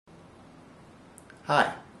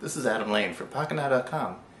Hi, this is Adam Lane from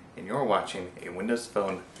Pocketnow.com, and you're watching a Windows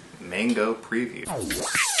Phone Mango preview.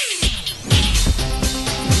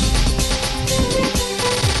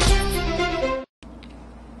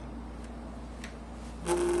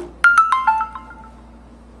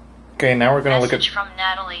 Okay, now we're going to look at... Message from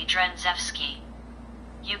Natalie Drenzewski.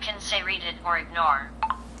 You can say read it or ignore.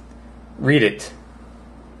 Read it.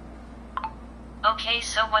 Okay,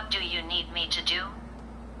 so what do you need me to do?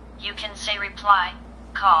 You can say reply,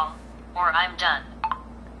 call, or I'm done.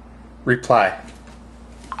 Reply.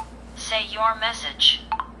 Say your message.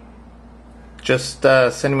 Just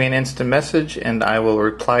send me an instant message and I will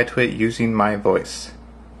reply to it using my voice.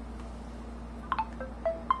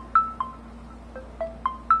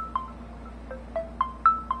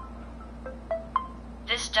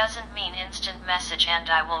 This doesn't mean instant message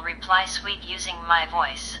and I will reply sweet using my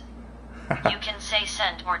voice. You can say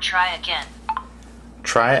send or try again.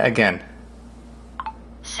 Try again.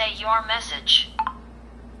 Say your message.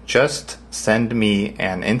 Just send me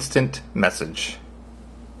an instant message.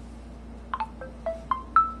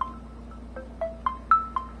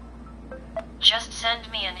 Just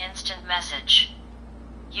send me an instant message.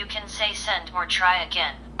 You can say send or try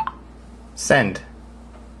again. Send.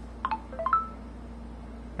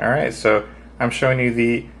 Alright, so I'm showing you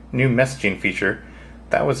the new messaging feature.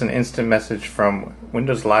 That was an instant message from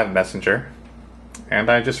Windows Live Messenger, and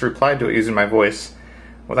I just replied to it using my voice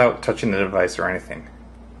without touching the device or anything.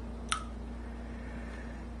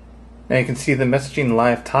 Now you can see the messaging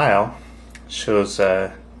live tile shows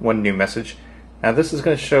one new message. Now this is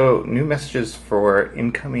going to show new messages for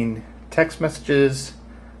incoming text messages,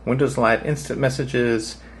 Windows Live instant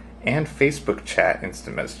messages, and Facebook chat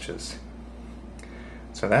instant messages.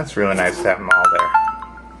 So that's really nice to have them all there.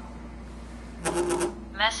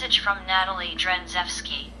 Message from Natalie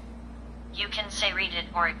Drenzewski. You can say read it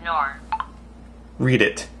or ignore. Read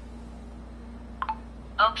it.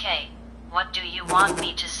 Okay, what do you want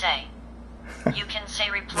me to say? You can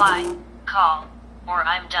say reply, call, or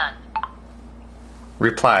I'm done.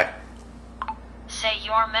 Reply. Say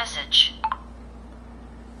your message.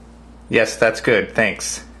 Yes, that's good,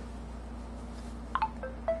 thanks.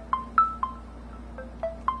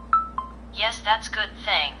 Yes, that's good,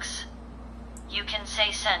 thanks. You can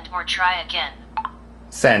say send or try again.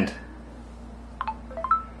 Send.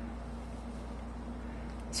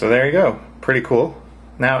 So there you go. Pretty cool.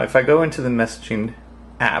 Now if I go into the messaging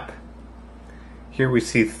app, here we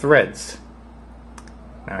see threads.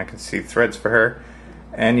 Now I can see threads for her.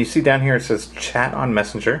 And you see down here it says chat on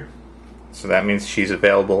Messenger. So that means she's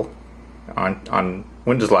available on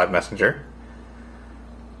Windows Live Messenger.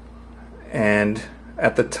 And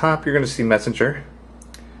at the top you're going to see Messenger.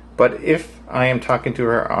 But if I am talking to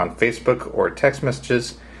her on Facebook or text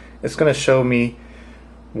messages, it's going to show me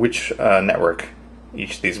which network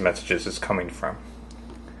each of these messages is coming from.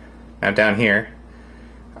 Now down here,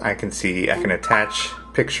 I can attach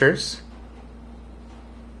pictures.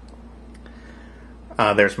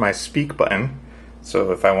 There's my speak button.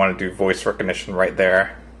 So if I want to do voice recognition right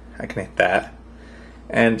there, I can hit that.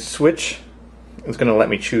 And switch is going to let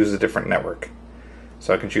me choose a different network.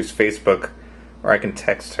 So I can choose Facebook, or I can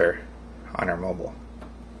text her on her mobile.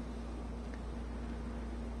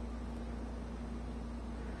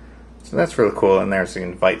 So that's really cool, and there's the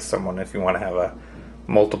invite someone if you want to have a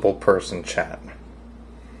multiple person chat.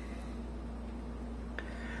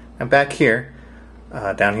 And back here,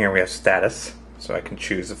 down here we have status, so I can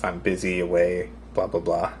choose if I'm busy, away, blah blah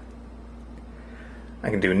blah. I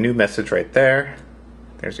can do a new message right there.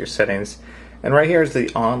 There's your settings. And right here is the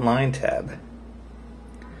online tab.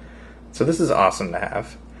 So this is awesome to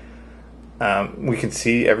have. We can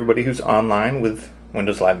see everybody who's online with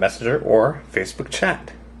Windows Live Messenger or Facebook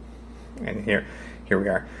chat. And here we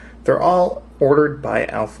are. They're all ordered by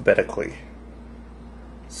alphabetically.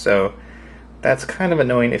 So that's kind of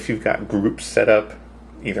annoying if you've got groups set up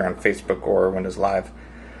either on Facebook or Windows Live.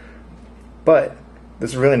 But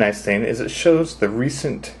this really nice thing is it shows the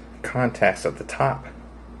recent contacts at the top.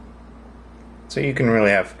 So you can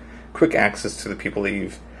really have quick access to the people that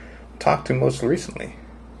you've talked to most recently.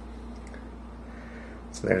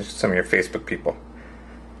 So there's some of your Facebook people.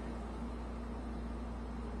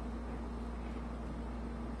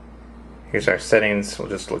 Here's our settings. We'll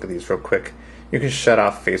just look at these real quick. You can shut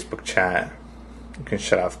off Facebook chat. You can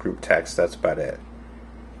shut off group text. That's about it.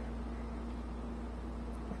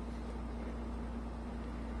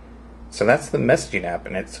 So that's the messaging app,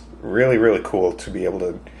 and it's really, really cool to be able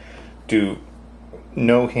to do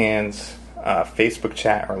no hands Facebook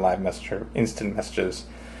chat or live messenger, instant messages,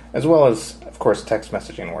 as well as, of course, text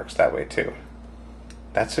messaging works that way too.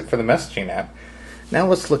 That's it for the messaging app. Now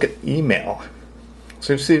let's look at email.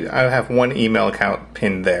 So you see I have one email account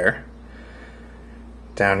pinned there.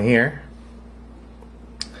 Down here,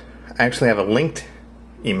 I actually have a linked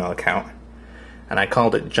email account, and I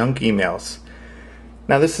called it junk emails.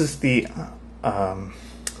 Now this is the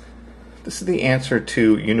answer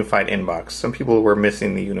to Unified Inbox. Some people were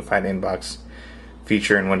missing the Unified Inbox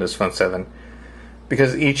feature in Windows Phone 7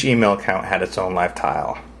 because each email account had its own live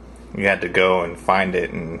tile. You had to go and find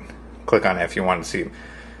it and click on it if you wanted to see it.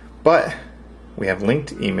 But we have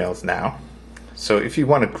linked emails now. So if you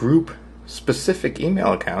want to group specific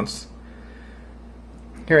email accounts,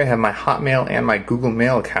 here I have my Hotmail and my Google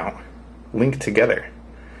Mail account linked together.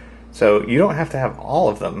 So you don't have to have all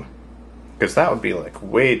of them, because that would be like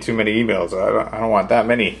way too many emails. I don't want that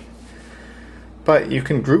many. But you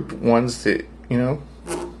can group ones that, you know,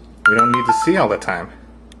 we don't need to see all the time.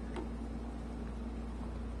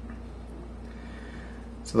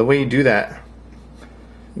 So the way you do that,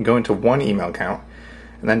 you go into one email account,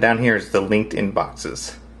 and then down here is the linked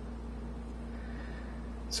inboxes.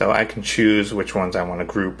 So I can choose which ones I want to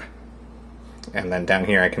group, and then down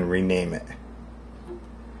here I can rename it.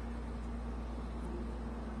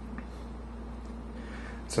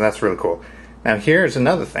 So that's really cool. Now here's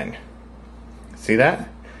another thing. See that?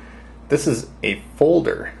 This is a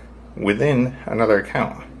folder within another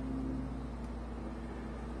account.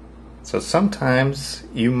 So sometimes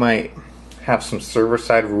you might have some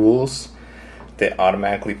server-side rules that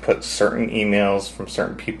automatically put certain emails from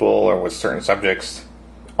certain people or with certain subjects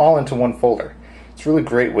all into one folder. It's a really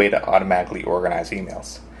great way to automatically organize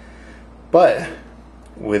emails. But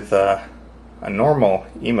with a normal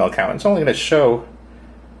email account, it's only going to show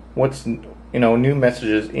what's new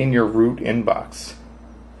messages in your root inbox.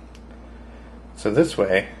 So this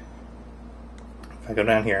way, if I go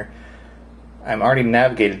down here, I'm already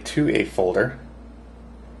navigated to a folder,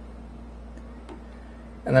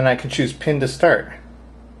 and then I can choose pin to start,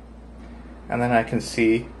 and then I can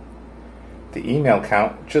see the email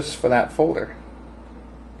count just for that folder.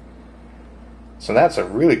 So that's a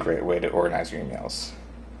really great way to organize your emails.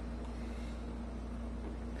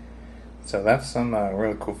 So that's some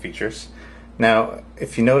really cool features. Now,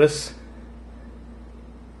 if you notice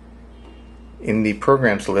in the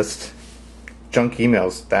programs list, junk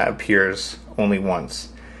emails, that appears only once.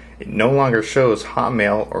 It no longer shows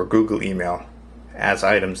Hotmail or Google email as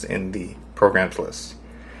items in the programs list.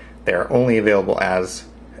 They are only available as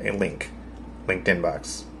a linked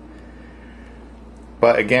inbox.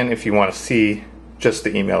 But again, if you want to see just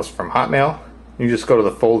the emails from Hotmail, you just go to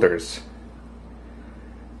the folders,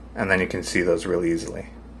 and then you can see those really easily.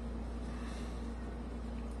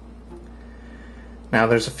 Now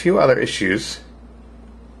there's a few other issues.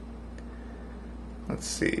 Let's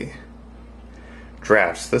see.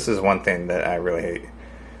 Drafts. This is one thing that I really hate.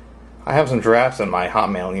 I have some drafts in my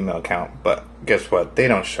Hotmail email account, but guess what? They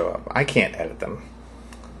don't show up. I can't edit them.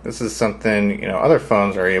 This is something, other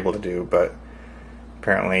phones are able to do, but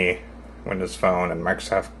apparently Windows Phone and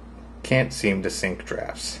Microsoft can't seem to sync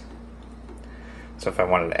drafts. So if I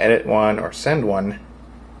wanted to edit one or send one,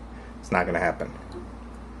 it's not going to happen.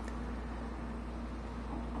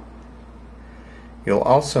 You'll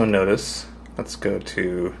also notice, let's go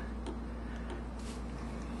to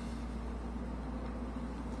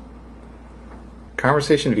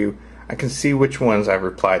Conversation View. I can see which ones I've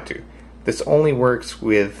replied to. This only works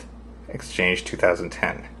with Exchange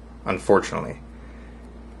 2010, unfortunately.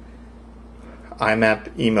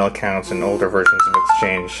 IMAP email accounts and older versions of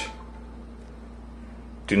Exchange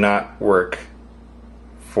do not work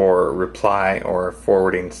for reply or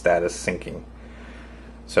forwarding status syncing.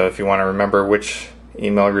 So if you want to remember which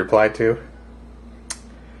email you replied to,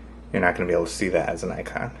 you're not going to be able to see that as an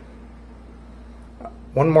icon.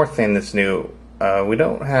 One more thing that's new, we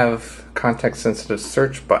don't have context-sensitive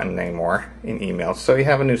search button anymore in emails, so you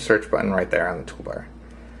have a new search button right there on the toolbar.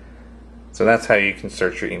 So that's how you can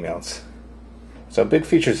search your emails. So big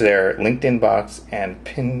features there, linked inbox and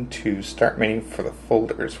pin to start menu for the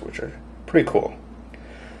folders, which are pretty cool.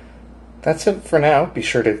 That's it for now. Be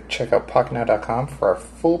sure to check out Pocketnow.com for our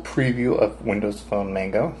full preview of Windows Phone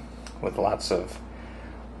Mango with lots of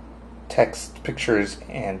text, pictures,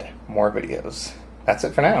 and more videos. That's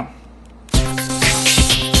it for now.